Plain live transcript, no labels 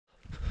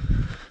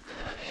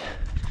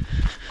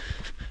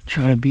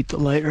Trying to beat the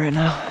light right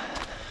now.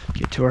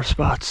 Get to our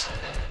spots.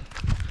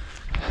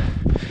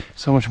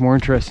 So much more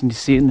interesting to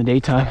see it in the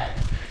daytime.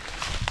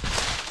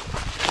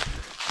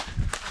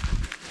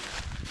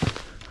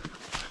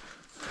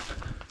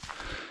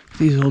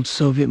 These old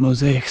Soviet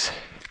mosaics.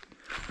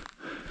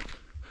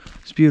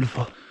 It's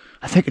beautiful.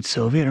 I think it's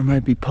Soviet, or it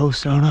might be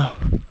post, I don't know.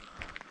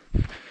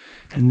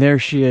 And there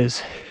she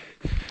is.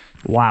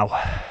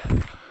 Wow.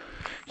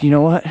 You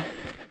know what?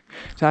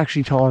 It's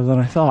actually taller than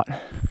I thought.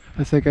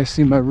 I think I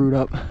see my route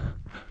up.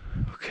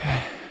 Okay.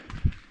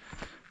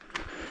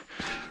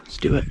 Let's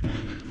do it.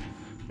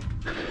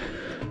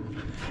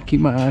 Keep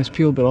my eyes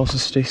peeled, but also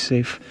stay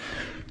safe.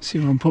 See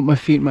where I'm putting my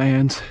feet in my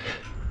hands.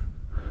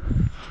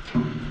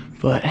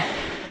 But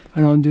if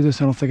I don't do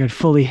this, I don't think I'd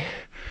fully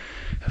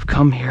have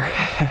come here.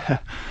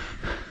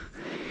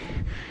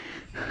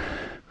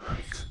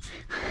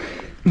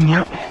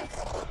 Yep.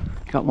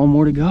 Got one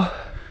more to go.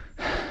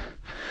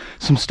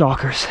 Some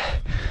stalkers.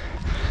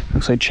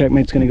 Looks like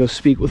Checkmate's gonna go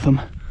speak with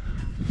them.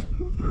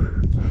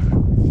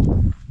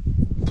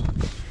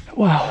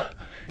 Wow,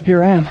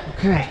 here I am.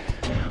 Okay.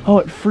 Oh,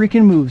 it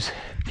freaking moves.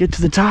 Get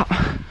to the top.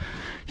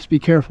 Just be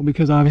careful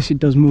because obviously it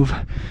does move.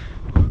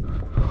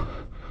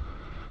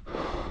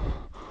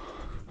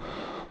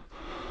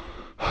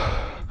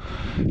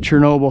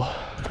 Chernobyl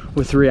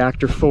with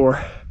reactor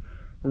 4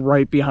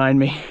 right behind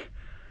me.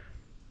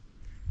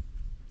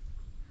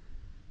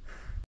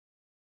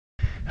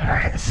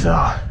 Alright, so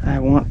I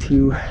want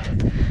to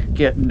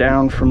get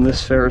down from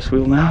this Ferris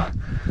wheel now.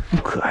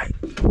 Okay.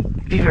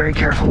 Be very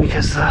careful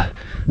because the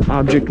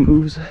object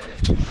moves.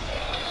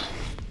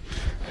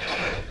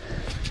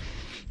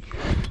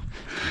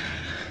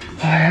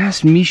 I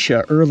asked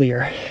Misha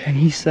earlier and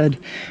he said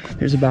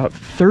there's about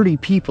 30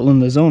 people in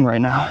the zone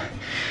right now.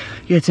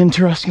 Yeah, it's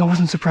interesting. I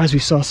wasn't surprised we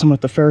saw someone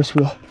at the Ferris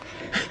wheel.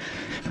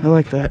 I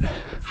like that.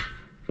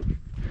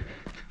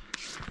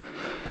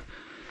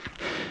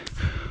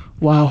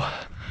 Wow,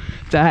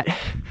 that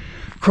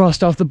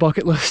crossed off the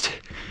bucket list.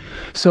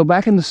 So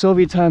back in the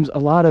Soviet times, a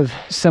lot of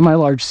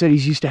semi-large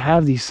cities used to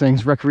have these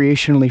things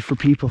recreationally for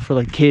people, for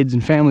like kids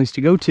and families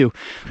to go to.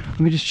 Let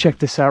me just check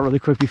this out really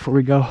quick before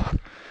we go.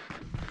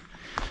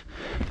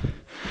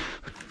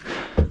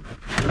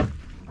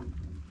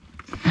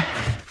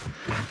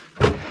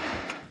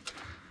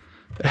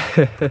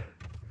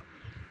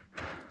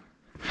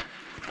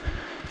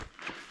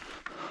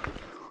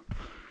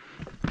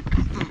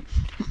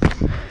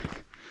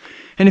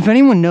 And if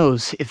anyone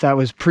knows if that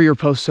was pre or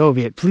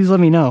post-Soviet, please let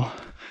me know,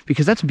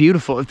 because that's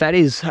beautiful. If that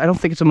is, I don't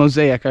think it's a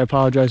mosaic, I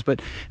apologize,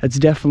 but that's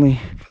definitely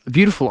a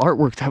beautiful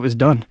artwork that was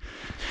done.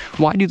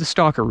 Why do the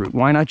stalker route?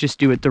 Why not just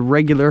do it the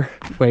regular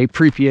way?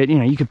 Pripyat, you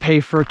know, you could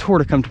pay for a tour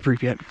to come to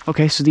Pripyat.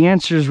 Okay, so the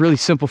answer is really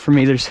simple for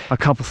me. There's a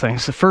couple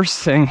things. The first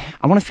thing,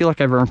 I want to feel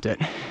like I've earned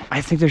it.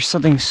 I think there's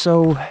something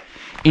so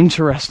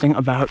interesting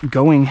about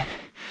going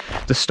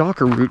the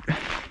stalker route.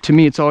 To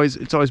me, it's always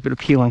been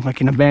appealing.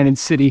 Like, an abandoned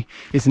city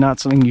is not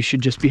something you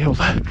should just be able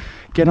to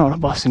get on a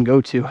bus and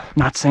go to.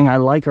 Not saying I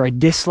like or I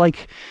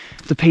dislike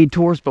the paid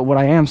tours, but what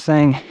I am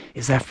saying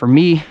is that for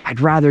me,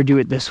 I'd rather do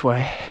it this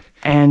way.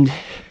 And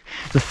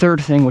the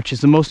third thing, which is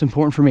the most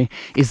important for me,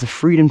 is the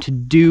freedom to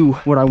do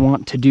what I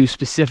want to do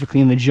specifically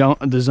in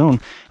the zone.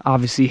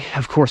 Obviously,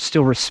 of course,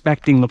 still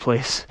respecting the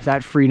place.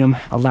 That freedom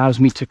allows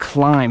me to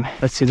climb,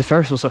 let's say, the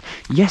Ferris wheel. So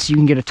yes, you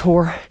can get a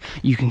tour,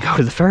 you can go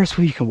to the Ferris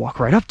wheel, you can walk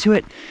right up to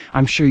it.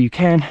 I'm sure you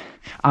can.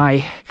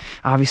 I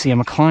obviously am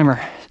a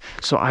climber,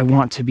 so I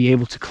want to be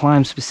able to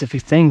climb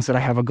specific things that I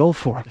have a goal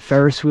for. The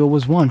Ferris wheel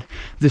was one.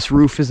 This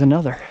roof is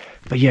another.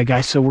 But yeah,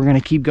 guys, so we're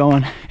gonna keep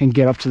going and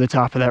get up to the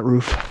top of that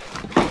roof.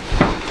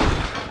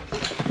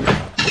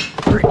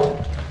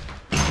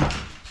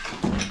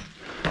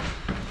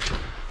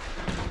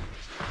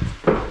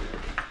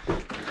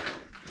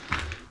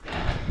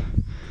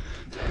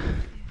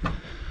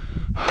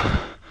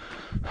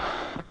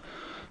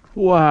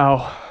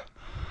 Wow.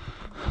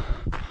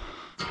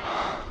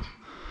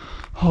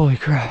 Holy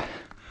crap.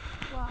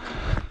 Wow.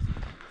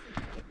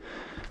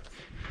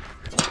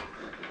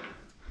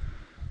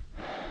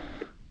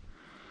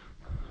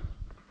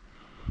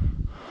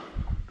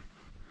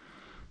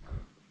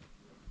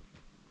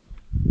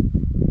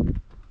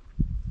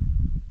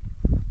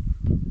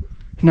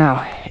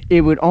 Now,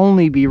 it would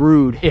only be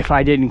rude if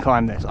I didn't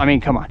climb this. I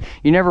mean, come on.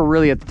 You're never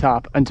really at the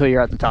top until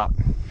you're at the top.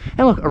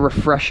 And look, a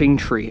refreshing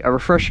tree, a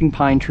refreshing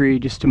pine tree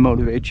just to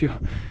motivate you.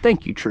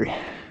 Thank you, tree.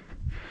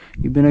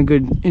 You've been a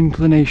good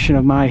inclination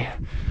of my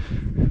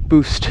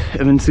boost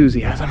of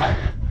enthusiasm.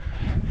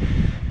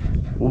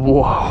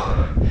 Whoa.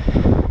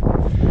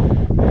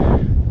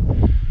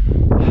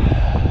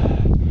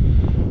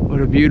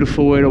 What a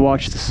beautiful way to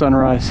watch the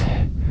sunrise.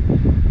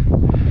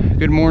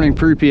 Good morning,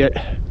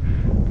 Pripyat.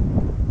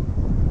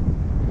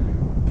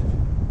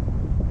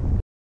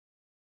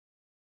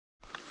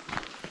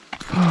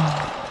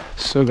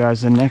 So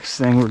guys, the next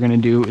thing we're gonna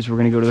do is we're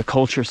gonna go to the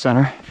Culture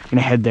Center. I'm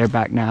gonna head there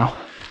back now.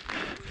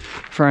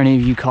 For any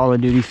of you Call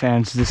of Duty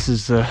fans, this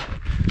is the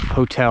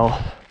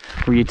hotel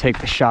where you take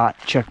the shot.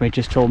 Checkmate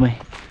just told me.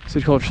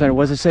 So Culture Center,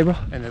 what does it say, bro?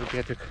 And it'll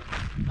get it.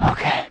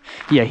 Okay.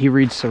 Yeah, he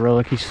reads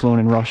Cyrillic. He's fluent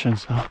in Russian,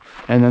 so.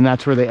 And then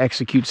that's where they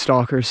execute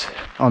stalkers,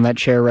 on that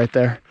chair right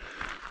there.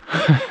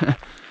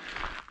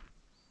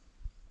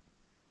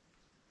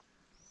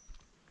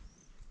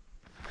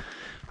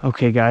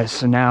 Okay, guys,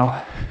 so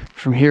now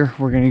from here,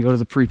 we're going to go to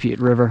the Pripyat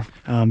River.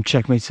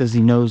 Checkmate says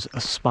he knows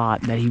a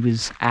spot that he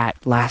was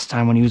at last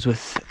time when he was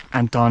with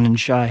Anton and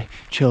Shai.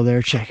 Chill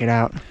there, check it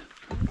out.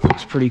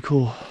 Looks pretty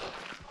cool.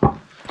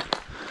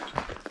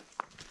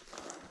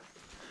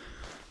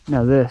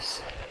 Now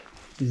this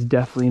is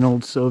definitely an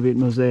old Soviet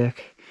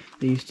mosaic.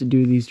 They used to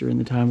do these during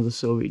the time of the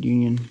Soviet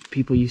Union.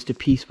 People used to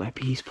piece by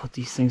piece put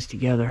these things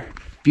together.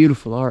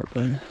 Beautiful art,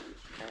 but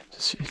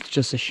it's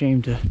just a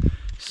shame to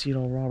see it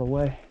all rot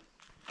away.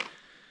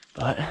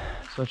 But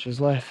such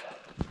is life.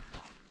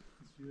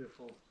 It's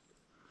beautiful.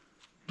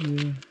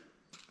 Yeah.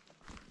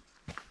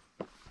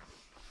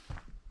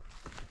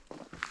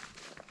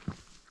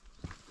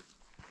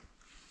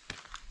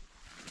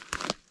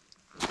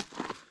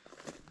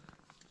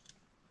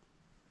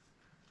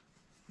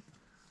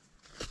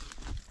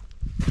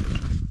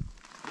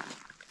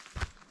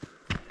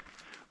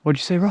 What'd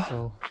you say, bro?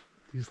 So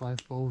these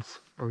light bulbs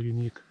are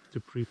unique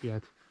to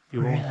Pripyat. You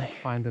Really? won't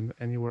find them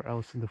anywhere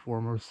else in the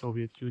former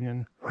Soviet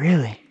Union.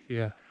 Really?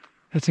 Yeah.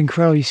 That's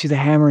incredible. You see the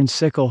hammer and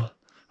sickle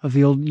of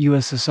the old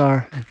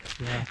USSR.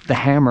 Yeah. The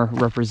hammer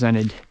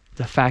represented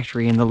the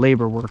factory and the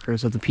labor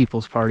workers of the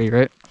People's Party,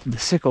 right? The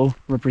sickle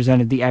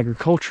represented the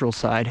agricultural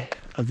side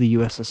of the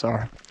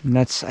USSR. And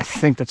I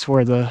think that's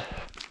where the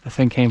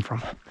thing came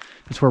from.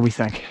 That's where we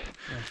think.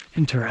 Yeah.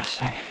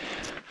 Interesting.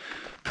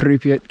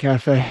 Pripyat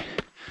Cafe,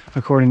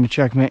 according to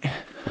Checkmate.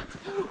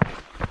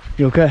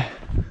 You okay?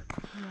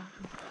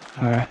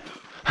 All right.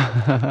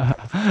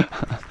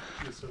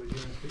 So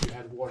you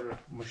had water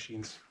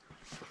machines,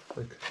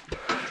 like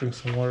drink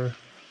some water.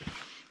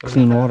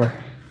 Clean water.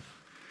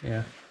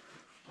 Yeah.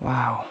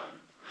 Wow.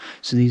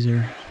 So these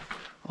are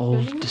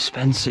old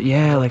dispenser,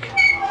 yeah, like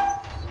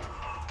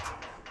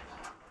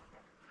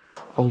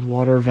old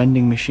water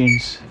vending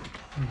machines.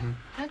 Mm-hmm.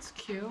 That's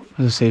cute.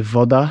 Does it say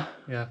voda?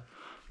 Yeah.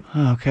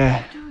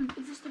 Okay. Dude,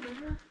 is this the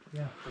river?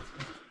 Yeah. That's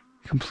good.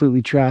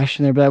 Completely trashed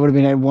in there, but that would have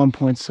been at one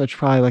point such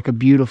probably like a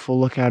beautiful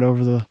lookout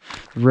over the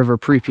river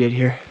Pripyat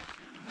here.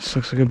 This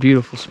looks like a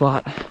beautiful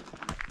spot.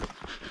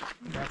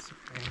 That's the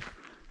thing.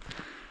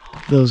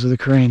 Those are the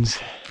cranes.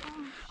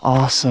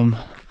 Awesome.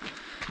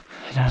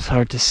 I know it's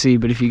hard to see,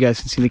 but if you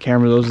guys can see the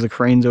camera, those are the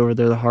cranes over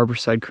there, the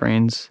harborside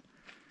cranes.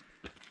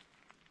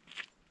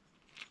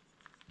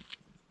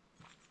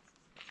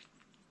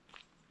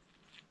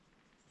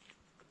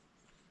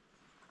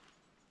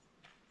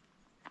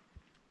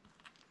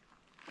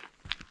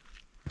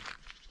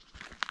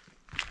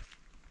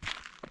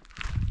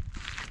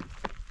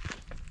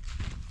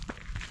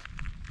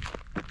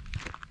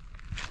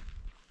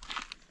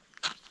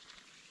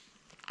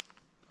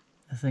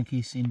 I think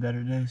he's seen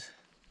better days.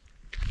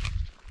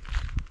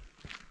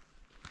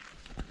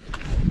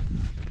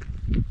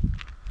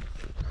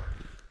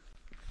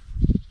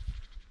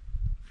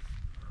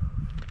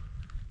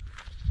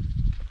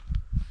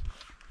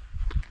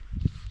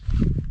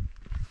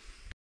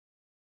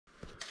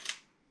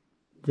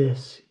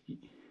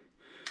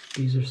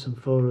 These are some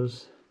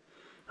photos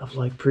of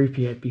like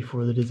Pripyat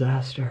before the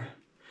disaster.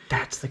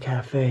 That's the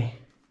cafe.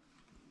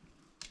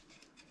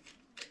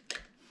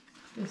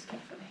 This cafe.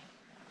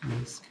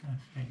 This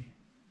cafe.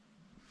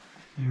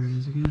 There it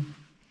is again.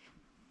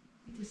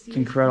 It's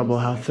incredible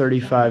how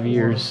 35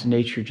 years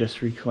nature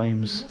just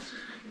reclaims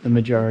the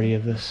majority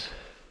of this.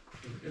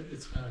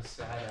 It's kind of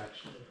sad,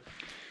 actually.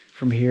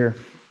 From here,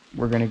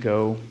 we're gonna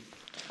go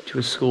to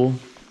a school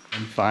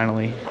and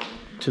finally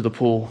to the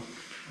pool.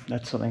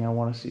 That's something I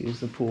want to see, is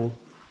the pool.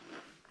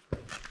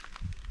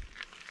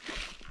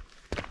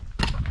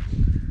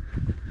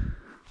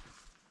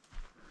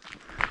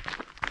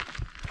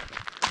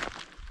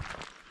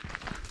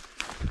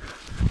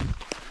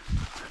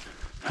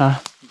 Huh?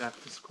 Back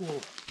to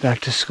school. Back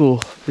to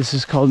school. This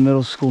is called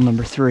middle school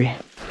number 3.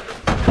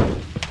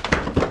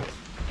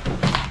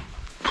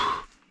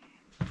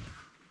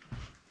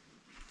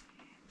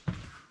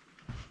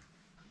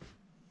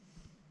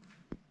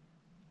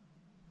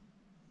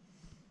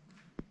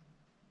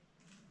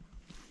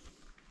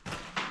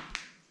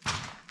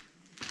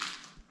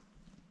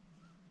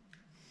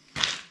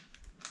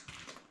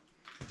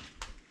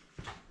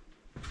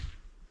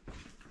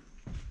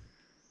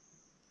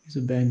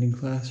 These abandoned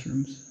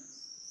classrooms.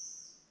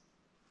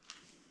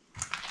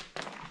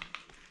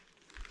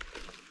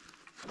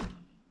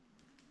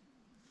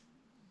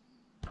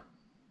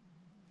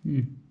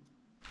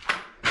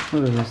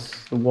 Look at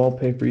this. The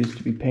wallpaper used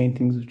to be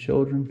paintings of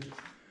children.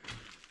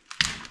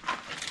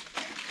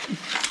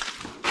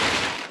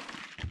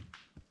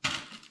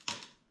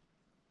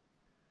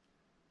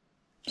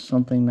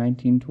 Something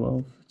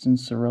 1912. It's in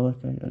Cyrillic,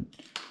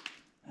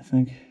 I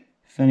think.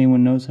 If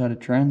anyone knows how to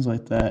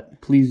translate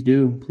that, please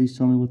do. Please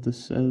tell me what this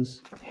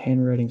says.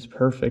 Handwriting's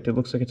perfect. It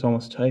looks like it's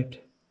almost typed.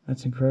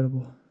 That's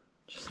incredible.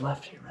 Just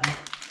left here, man.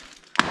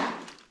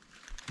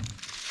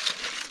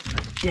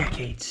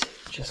 Decades.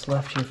 Just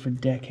left here for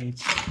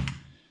decades.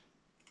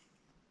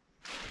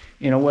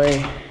 in a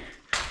way,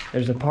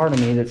 there's a part of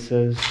me that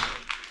says,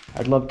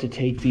 I'd love to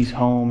take these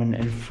home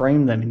and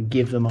frame them and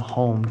give them a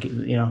home,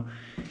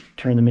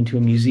 turn them into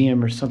a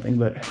museum or something,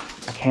 but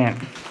I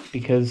can't,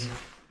 because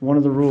one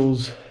of the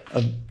rules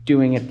of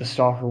doing it the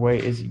S.T.A.L.K.E.R way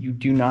is you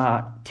do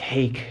not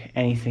take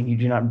anything, you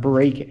do not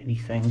break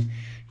anything,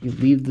 you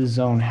leave the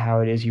zone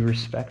how it is, you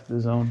respect the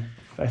zone.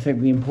 I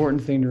think the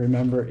important thing to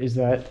remember is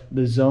that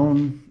the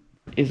zone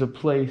is a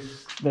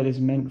place that is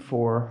meant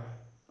for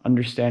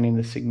understanding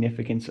the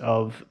significance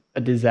of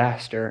a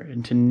disaster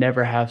and to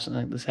never have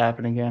something like this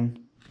happen again.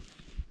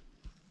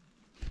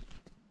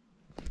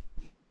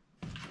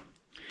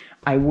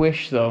 I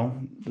wish, though,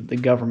 that the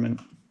government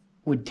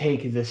would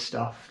take this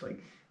stuff,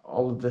 like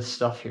all of this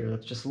stuff here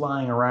that's just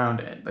lying around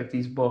it, like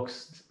these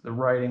books, the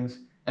writings,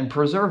 and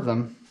preserve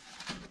them.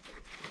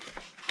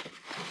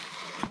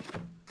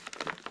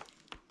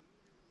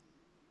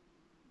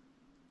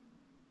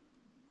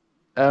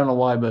 I don't know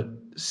why, but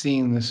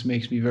seeing this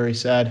makes me very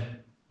sad.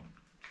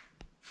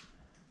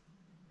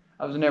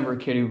 I was never a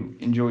kid who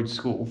enjoyed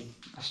school.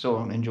 I still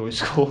don't enjoy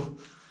school.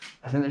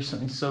 I think there's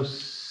something so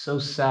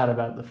sad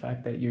about the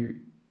fact that you're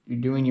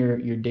doing your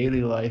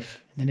daily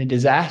life, and then a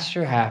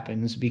disaster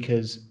happens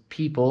because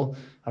people,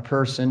 a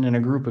person and a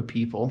group of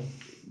people,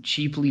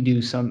 cheaply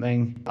do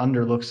something,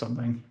 underlook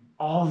something.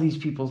 All these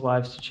people's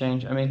lives to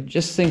change. I mean,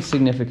 just think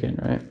significant,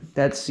 right?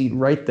 That seat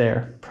right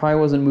there probably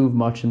wasn't moved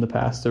much in the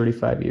past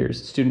 35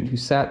 years. A student who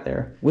sat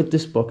there with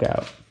this book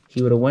out,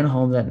 he would have went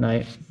home that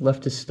night,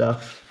 left his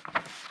stuff,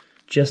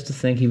 just to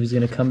think he was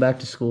going to come back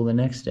to school the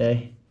next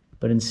day,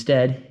 but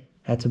instead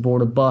had to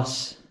board a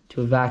bus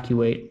to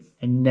evacuate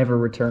and never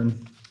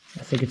return.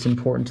 I think it's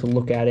important to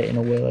look at it in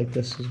a way like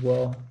this as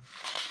well,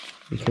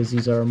 because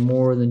these are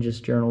more than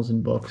just journals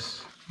and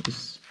books.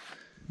 It's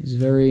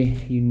very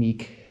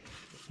unique,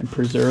 and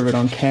preserve it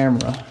on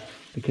camera,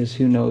 because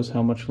who knows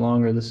how much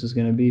longer this is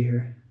going to be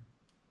here.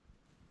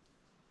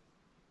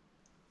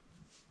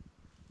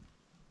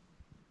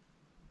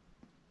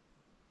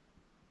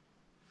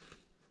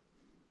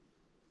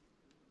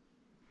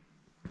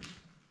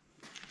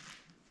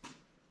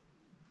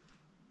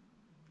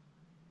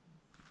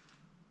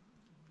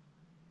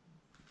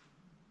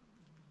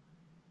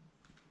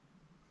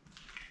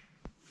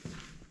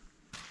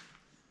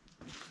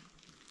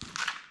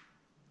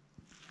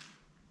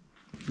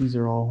 These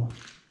are all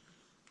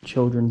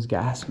children's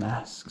gas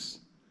masks.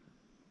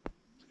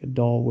 It's like a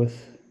doll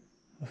with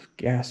a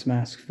gas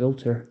mask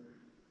filter.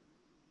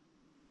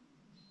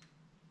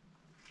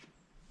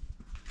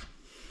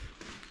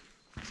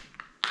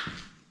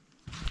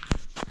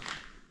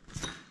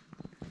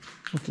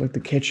 Looked like the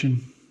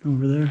kitchen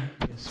over there.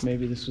 I guess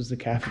maybe this was the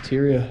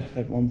cafeteria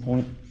at one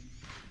point.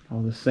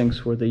 All the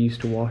sinks where they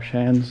used to wash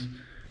hands.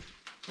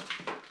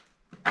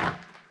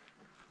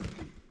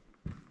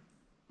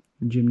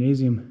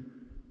 Gymnasium.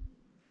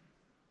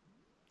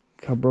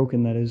 Look how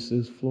broken that is,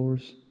 those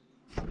floors.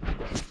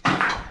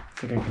 I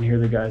think I can hear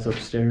the guys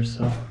upstairs,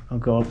 so I'll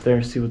go up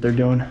there, see what they're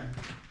doing.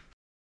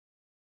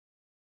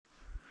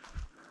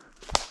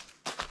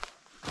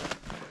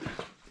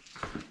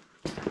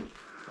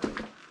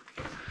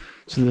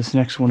 So this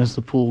next one is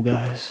the pool,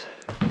 guys.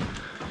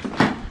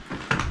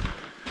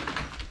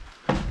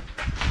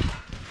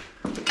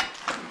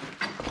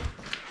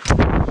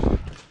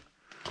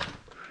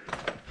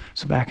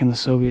 So back in the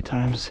Soviet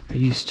times, they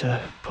used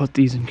to put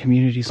these in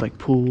communities like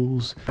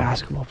pools,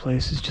 basketball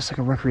places, just like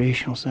a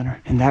recreational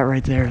center. And that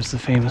right there is the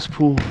famous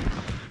pool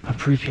of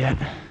Pripyat.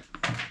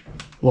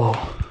 Whoa.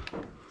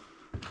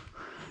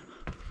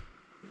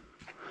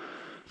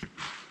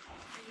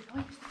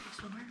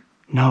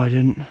 No, I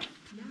didn't.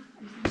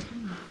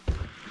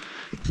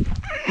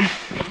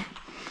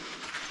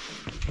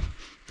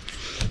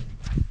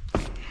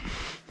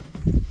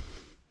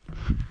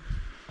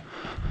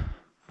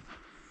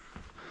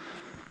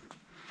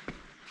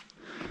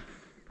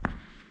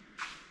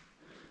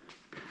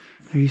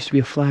 There used to be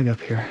a flag up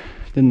here,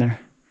 didn't there?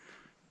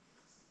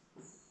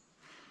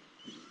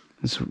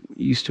 This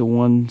used to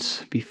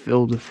once be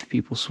filled with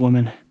people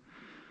swimming.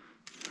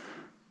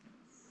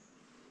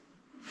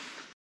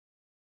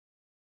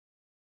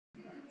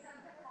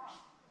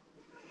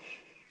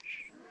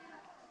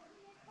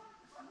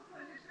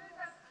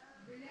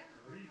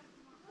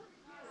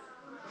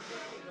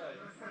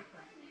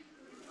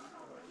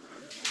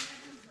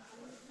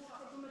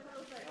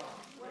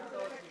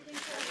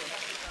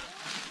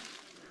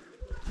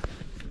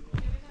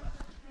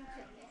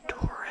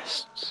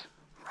 Tourists,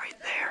 right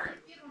there.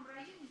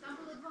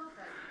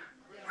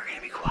 We're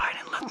gonna be quiet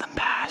and let them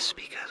pass,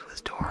 because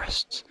with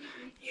tourists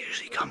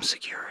usually comes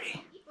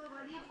security.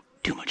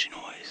 Too much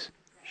noise.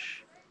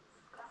 Shh.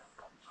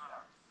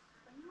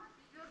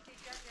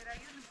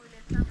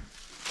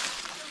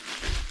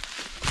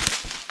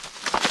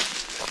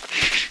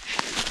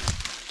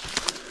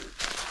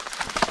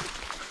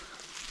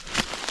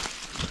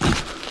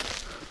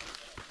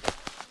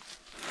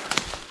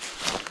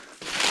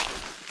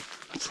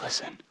 Let's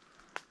listen.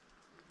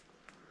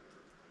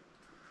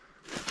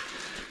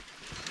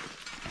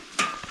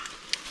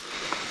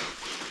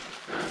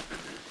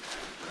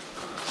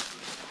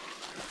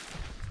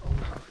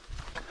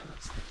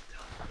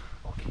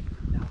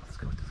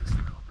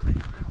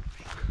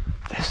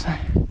 this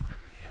thing.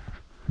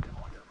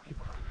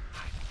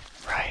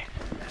 Right.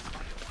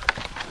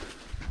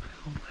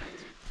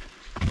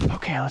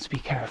 Okay, let's be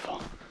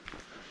careful.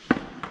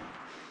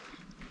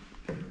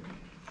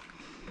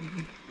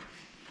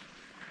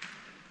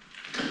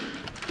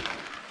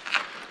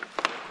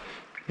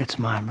 It's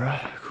mine, bro.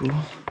 Cool.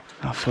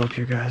 I'll fill up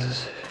your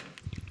guys's.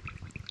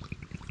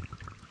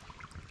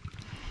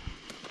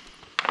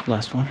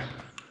 Last one.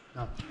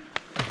 No.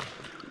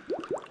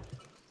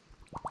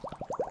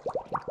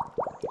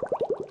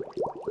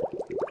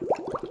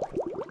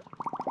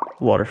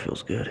 Water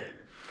feels good.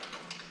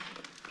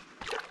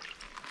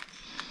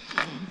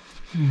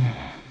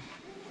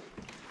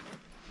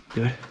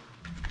 Good.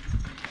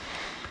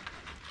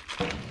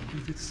 You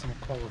did some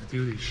Call of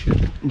Duty shit.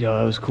 Yo,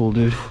 that was cool,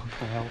 dude.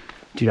 Wow.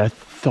 Dude, I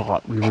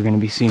thought we were gonna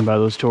be seen by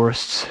those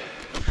tourists.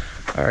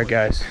 All right,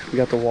 guys, we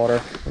got the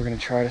water. We're gonna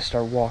try to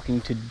start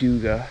walking to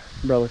Duga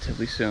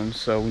relatively soon,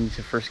 so we need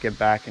to first get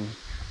back and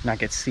not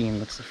get seen.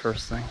 That's the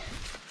first thing.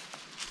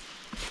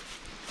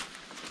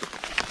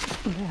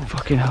 Yeah,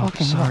 Fucking hell,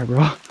 sorry, bro.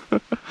 no.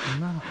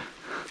 I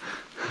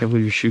can't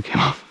believe your shoe came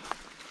off.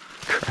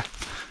 Crap.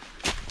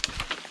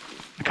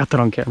 I got that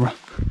on camera.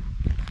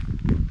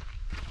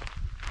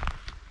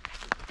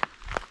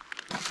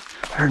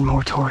 I heard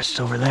more tourists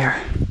over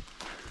there.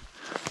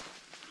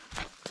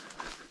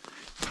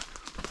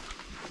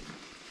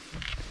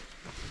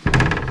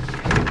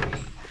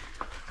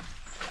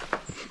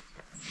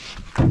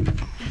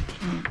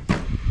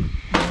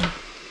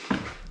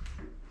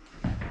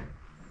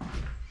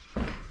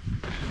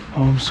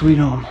 Home sweet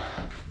home.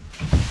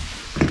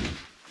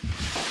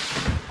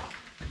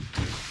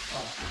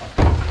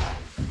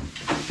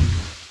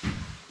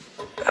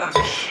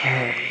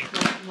 Okay.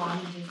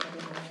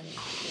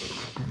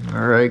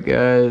 All right,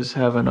 guys,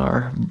 having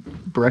our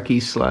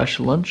brekkie /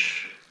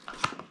 lunch.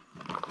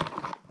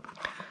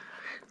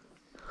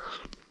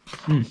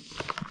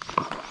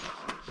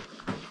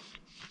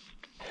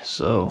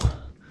 So,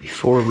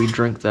 before we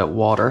drink that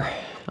water,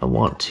 I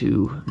want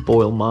to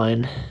boil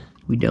mine.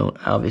 We don't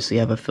obviously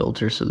have a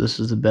filter, so this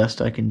is the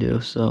best I can do.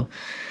 So,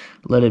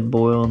 let it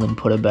boil and then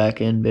put it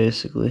back in,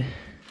 basically.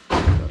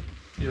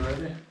 You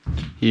ready?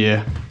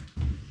 Yeah.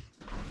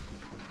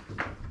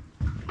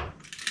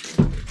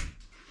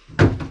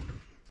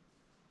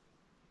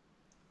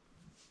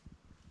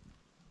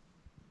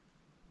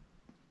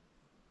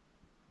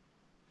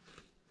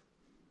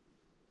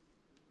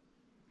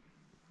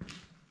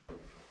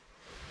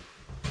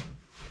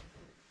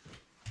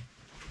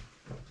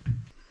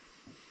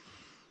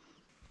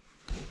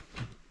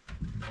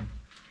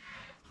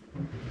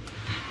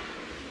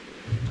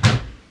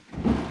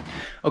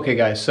 Okay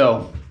guys,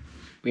 so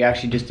we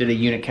actually just did a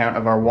unit count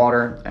of our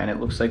water and it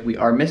looks like we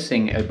are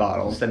missing a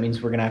bottle. So that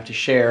means we're gonna have to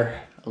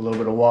share a little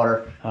bit of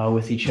water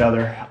with each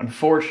other.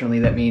 Unfortunately,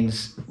 that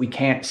means we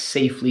can't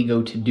safely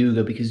go to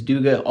Duga because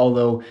Duga,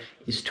 although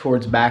is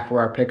towards back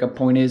where our pickup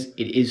point is,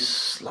 it is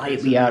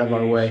slightly out of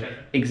our way.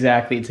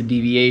 Exactly, it's a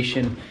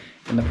deviation.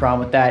 And the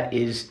problem with that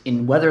is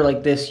in weather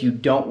like this, you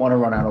don't want to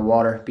run out of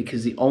water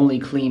because the only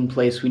clean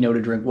place we know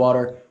to drink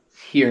water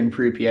here in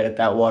Pripyat at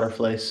that water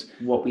place.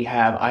 What we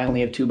have, I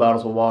only have 2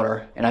 bottles of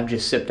water and I've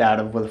just sipped out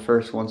of the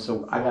first one,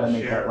 so I gotta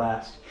make that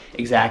last.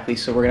 Exactly,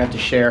 so we're gonna have to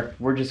share.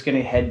 We're just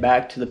gonna head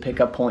back to the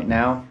pickup point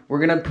now. We're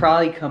gonna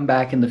probably come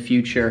back in the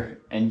future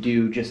and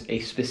do just a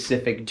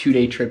specific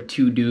 2-day trip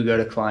to Duga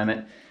to climb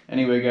it.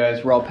 Anyway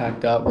guys, we're all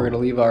packed up. We're gonna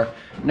leave our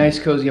nice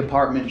cozy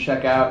apartment,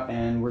 check out,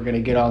 and we're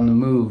gonna get on the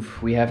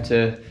move. We have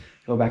to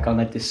go back on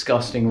that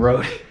disgusting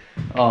road.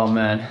 Oh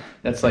man,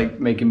 that's like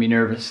making me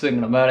nervous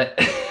thinking about it.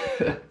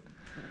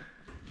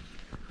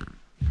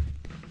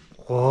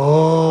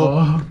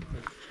 Whoa.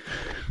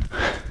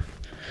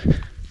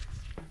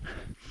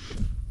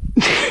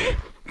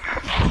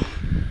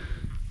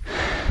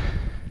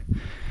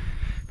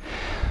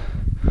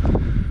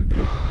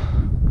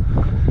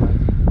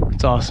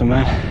 It's awesome,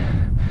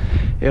 man.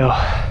 Yo,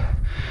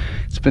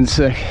 it's been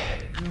sick.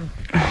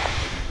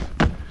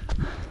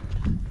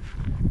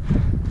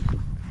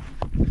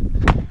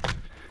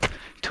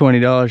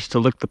 $20 to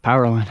lick the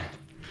power line.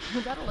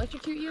 Would that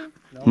electrocute you?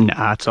 No.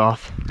 Nah, it's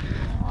off.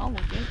 Oh, I'll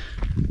lick it.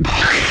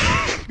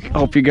 I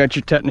hope you got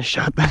your tetanus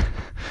shot then.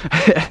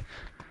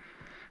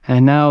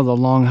 And now the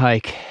long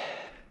hike.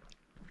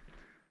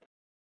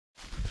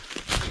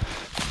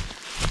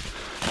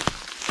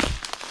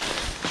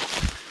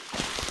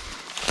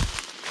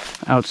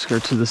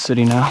 Outskirts of the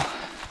city now.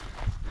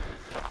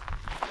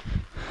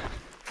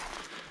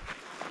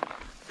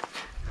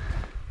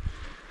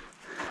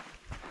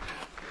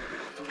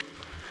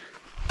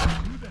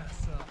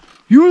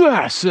 You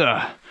there,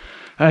 sir?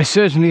 I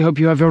certainly hope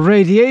you have your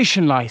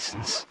radiation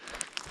license.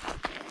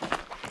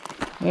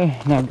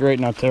 Not great,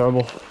 not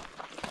terrible.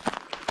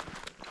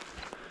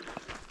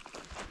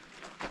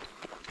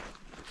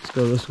 Let's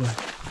go this way.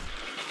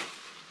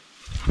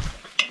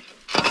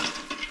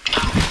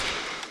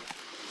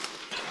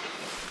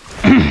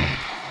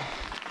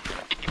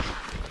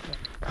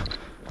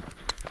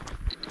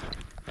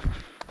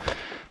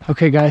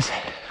 Okay guys,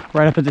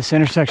 right up at this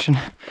intersection,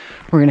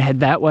 we're gonna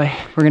head that way.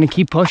 We're gonna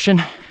keep pushing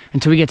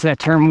until we get to that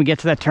turn. When we get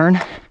to that turn,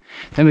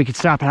 then we can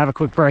stop and have a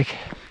quick break.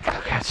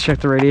 Okay, let's check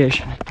the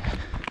radiation.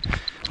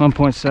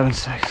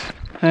 1.76.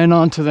 And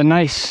on to the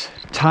nice,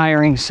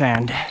 tiring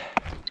sand.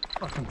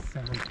 Fucking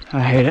sand.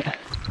 I hate it.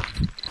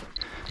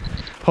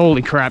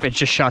 Holy crap, it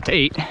just shot to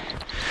 8.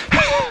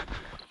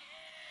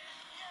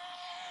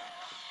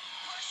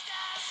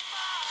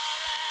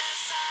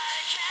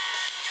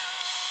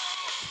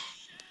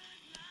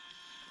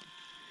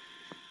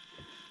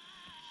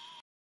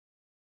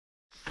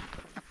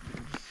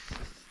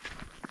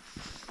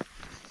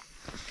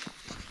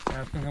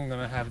 I think I'm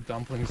gonna have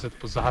dumplings at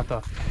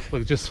Pozata.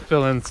 Like just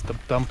fill in the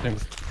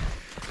dumplings.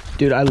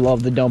 Dude, I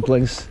love the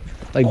dumplings.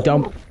 Like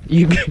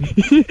you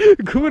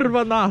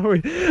kurva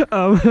nahuj.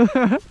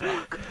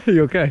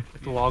 You okay?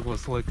 The log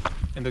was like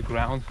in the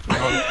ground.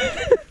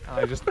 And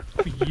I just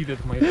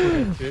yeeted my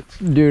fucking shit.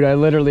 Dude, I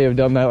literally have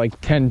done that like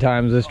 10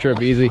 times this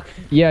trip, easy.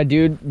 Yeah,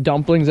 dude,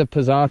 dumplings at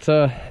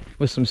Pozata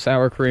with some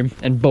sour cream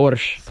and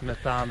borscht.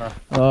 Smetana.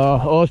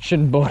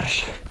 Очень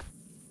borscht.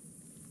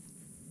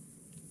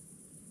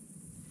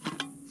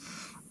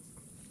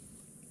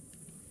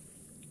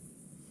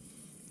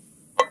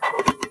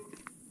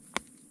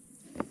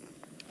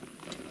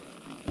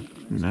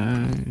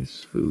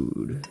 Nice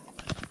food.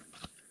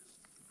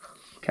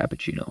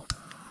 Cappuccino.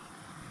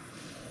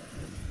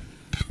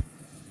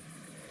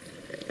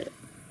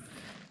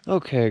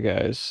 Okay,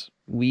 guys,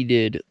 we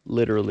did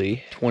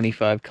literally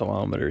 25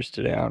 kilometers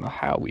today. I don't know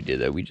how we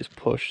did that. We just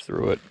pushed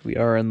through it. We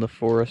are in the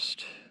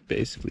forest,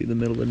 basically the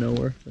middle of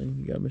nowhere.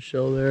 You got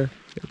Michelle there,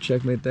 got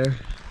checkmate there.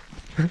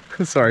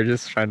 Sorry,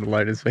 just trying to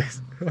light his face.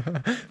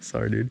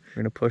 Sorry, dude.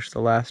 We're gonna push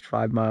the last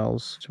 5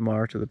 miles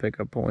tomorrow to the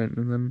pickup point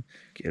and then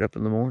get up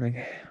in the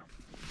morning.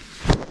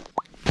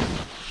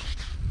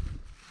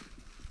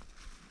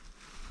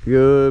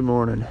 Good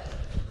morning.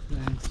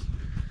 Thanks.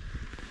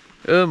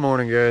 Good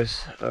morning,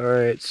 guys. All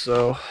right,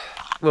 so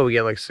well, we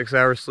get like 6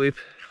 hours sleep.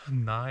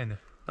 9.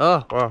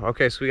 Oh, wow.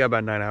 Okay, so we got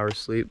about 9 hours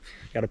sleep.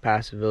 Got to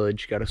pass a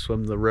village. Got to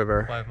swim the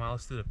river. 5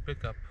 miles to the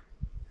pickup.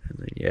 And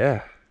then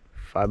yeah,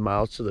 5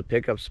 miles to the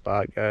pickup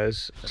spot,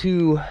 guys.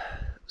 2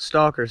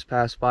 stalkers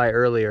passed by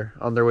earlier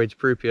on their way to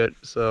Pripyat,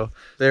 so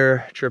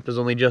their trip has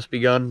only just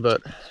begun.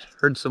 But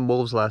heard some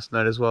wolves last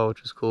night as well,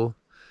 which is cool.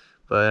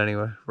 But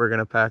anyway, we're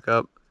gonna pack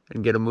up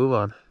and get a move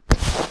on.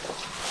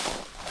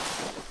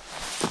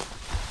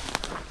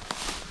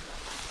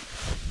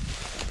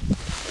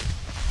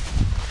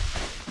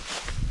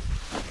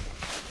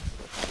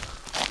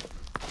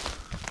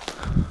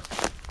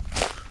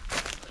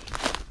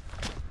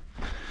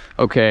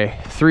 Okay,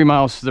 3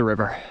 miles to the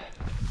river.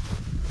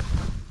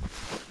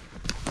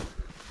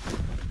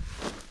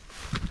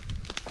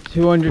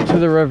 $200 to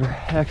the river.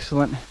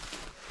 Excellent.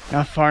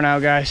 Not far now,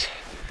 guys.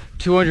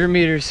 200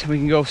 meters, we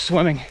can go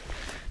swimming.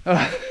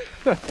 I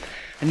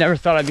never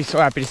thought I'd be so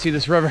happy to see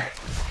this river.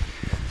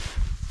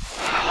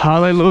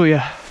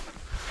 Hallelujah.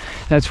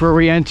 That's where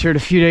we entered a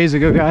few days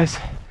ago, guys.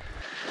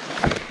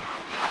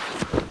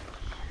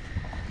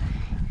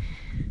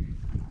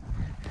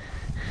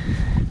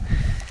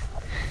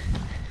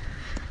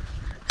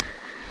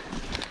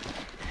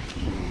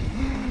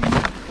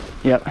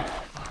 Yep.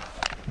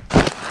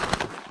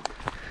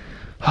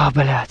 Oh,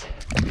 balat.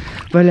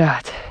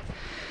 Balat.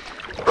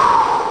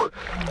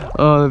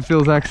 Oh, that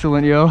feels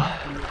excellent, yo.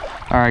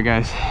 All right,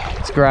 guys.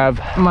 Let's grab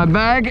my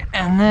bag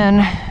and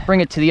then bring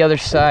it to the other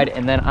side,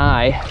 and then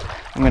I'm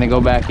gonna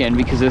go back in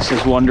because this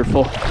is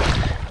wonderful.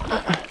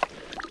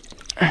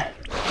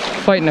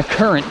 Fighting a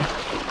current.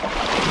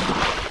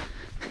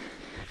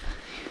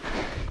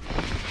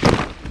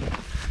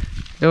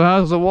 Yo,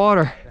 how's the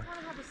water? You want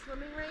to have a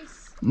swimming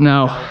race?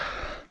 No.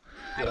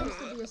 I used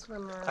to be a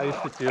swimmer. I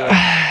used to do it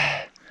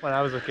when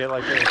I was a kid.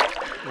 Like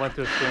I went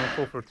to a swimming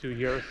pool for 2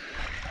 years.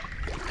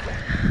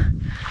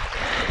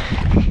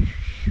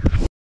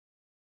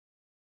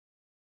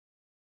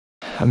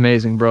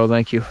 Amazing, bro.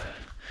 Thank you.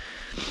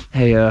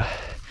 Hey,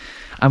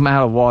 I'm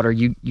out of water.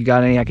 You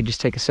got any I could just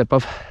take a sip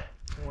of?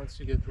 Once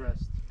you get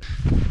dressed.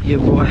 Yeah,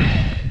 boy.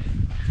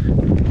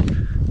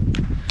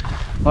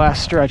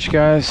 Last stretch,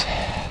 guys.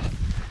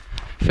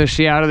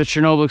 Officially out of the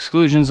Chernobyl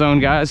exclusion zone,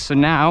 guys. So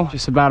now,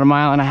 just about 1.5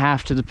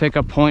 miles to the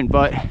pickup point,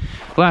 but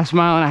last 1.5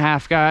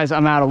 miles, guys,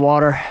 I'm out of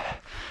water.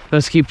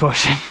 Let's keep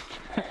pushing.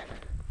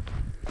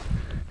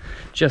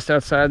 Just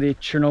outside the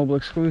Chernobyl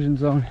exclusion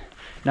zone.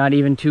 Not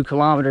even 2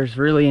 kilometers,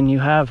 really, and you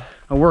have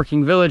a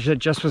working village that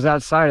just was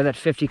outside of that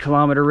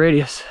 50-kilometer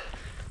radius.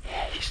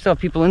 You still have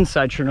people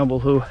inside Chernobyl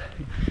who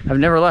have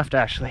never left,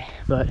 actually,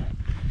 but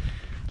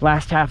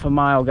last half a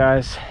mile,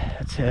 guys.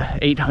 That's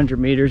 800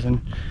 meters,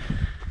 and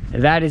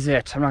that is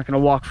it. I'm not gonna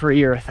walk for a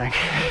year, I think.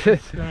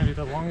 It's gonna be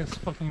the longest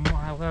fucking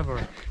mile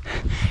ever.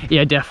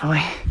 Yeah,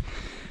 definitely.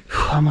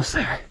 Whew, almost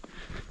there.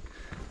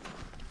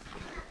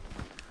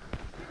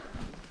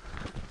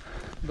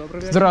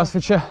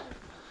 Здравствуйте.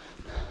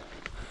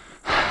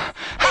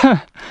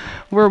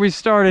 Where we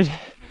started.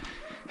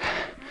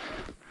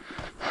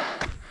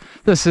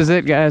 This is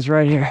it, guys,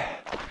 right here.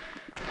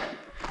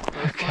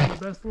 Okay.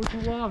 The best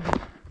looking log.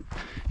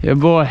 Yeah,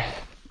 boy.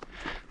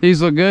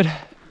 These look good.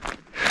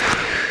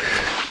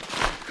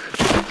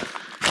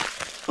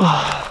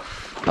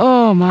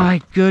 Oh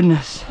my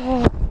goodness.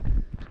 Oh.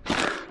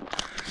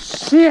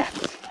 Shit.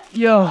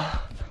 Yo,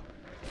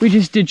 we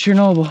just did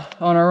Chernobyl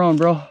on our own,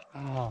 bro.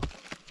 Oh.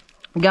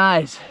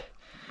 Guys,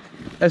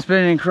 that's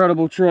been an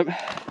incredible trip.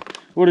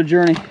 What a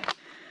journey.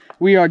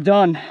 We are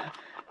done.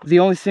 The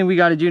only thing we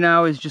got to do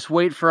now is just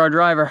wait for our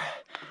driver.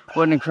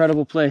 What an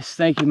incredible place.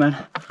 Thank you, man.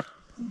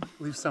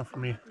 Leave some for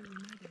me.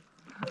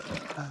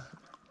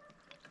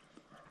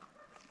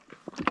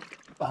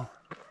 Oh.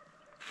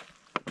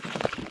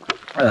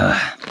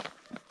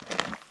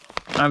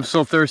 I'm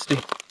so thirsty.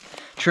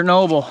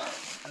 Chernobyl,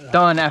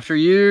 done after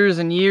years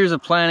and years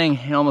of planning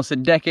and almost a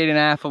decade and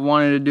a half of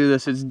wanting to do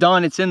this. It's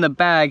done, it's in the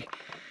bag.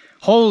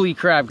 Holy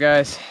crap,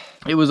 guys.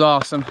 It was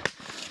awesome.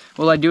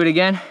 Will I do it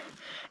again?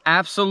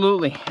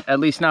 Absolutely.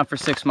 At least not for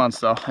 6 months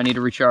though. I need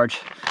to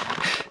recharge.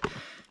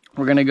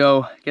 We're gonna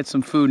go get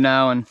some food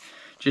now and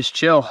just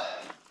chill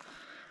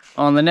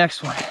on the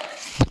next one.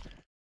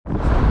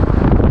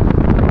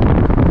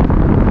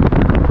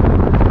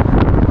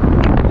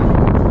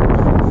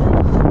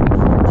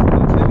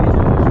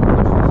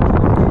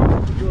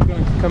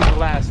 Come to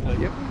last, though.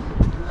 Yep.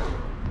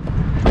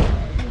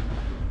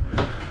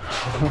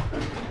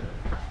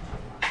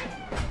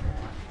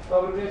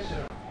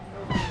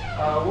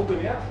 We'll do,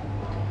 yeah.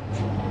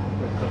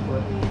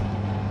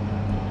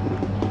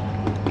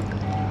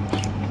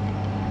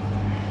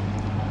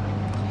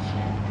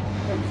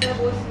 Це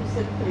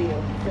 83,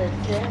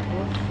 це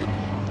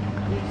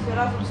і все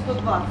разом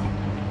 120.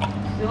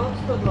 Всього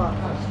 120.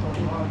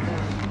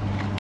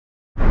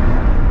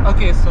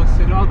 Okay, so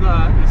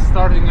Sirada is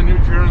starting a new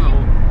journal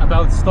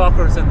about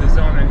stalkers in the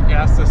zone, and he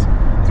asked us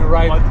to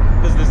write what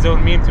does the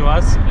zone mean to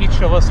us.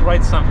 Each of us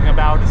writes something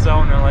about the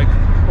zone and like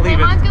leave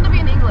it. Mine's gonna be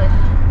in English.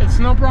 It's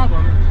no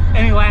problem.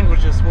 Any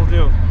languages will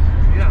do.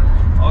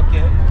 Yeah.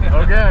 Okay.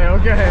 Okay,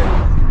 okay.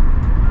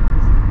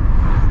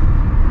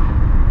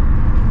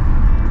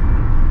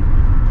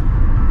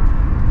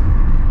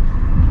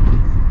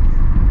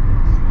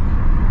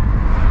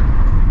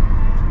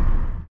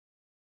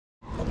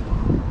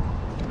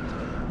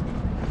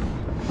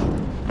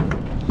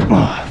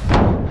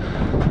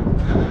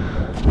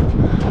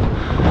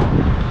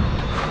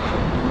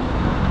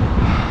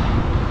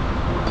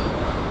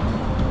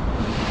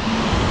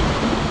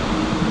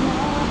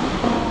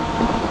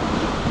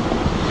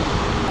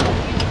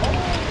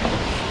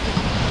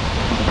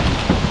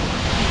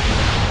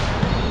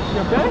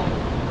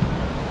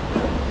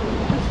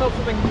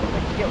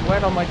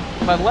 On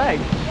my leg.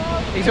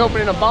 He's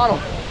opening a bottle.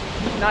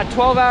 Not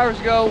 12 hours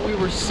ago, we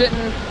were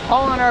sitting,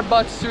 hauling our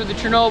butts through the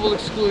Chernobyl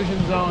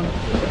exclusion zone.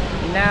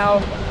 Now,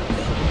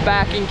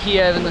 back in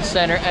Kiev in the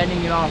center,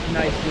 ending it off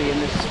nicely in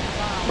this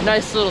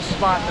nice little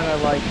spot that I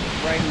like,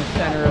 right in the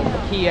center of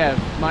Kiev,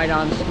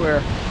 Maidan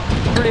Square.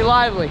 Pretty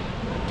lively.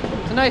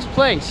 It's a nice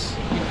place.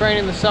 Ukraine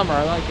in the summer,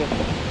 I like it.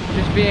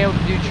 Just being able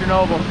to do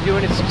Chernobyl,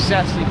 doing it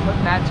successfully,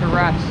 putting that to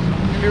rest.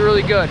 It's gonna be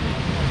really good.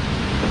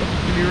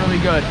 It's gonna be really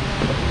good.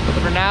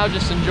 For now,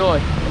 just enjoy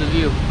the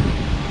view.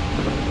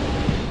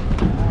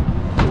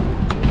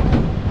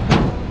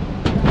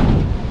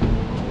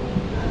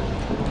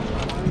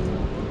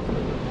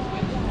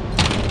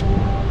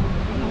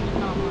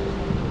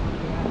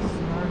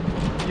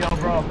 Yo,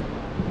 bro.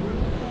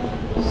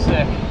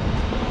 Sick.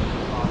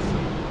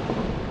 Awesome.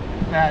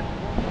 Matt.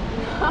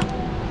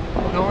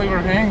 Don't leave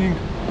her hanging.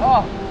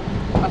 Oh,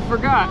 I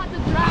forgot. The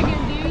dragon,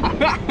 dude.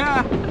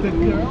 The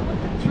girl?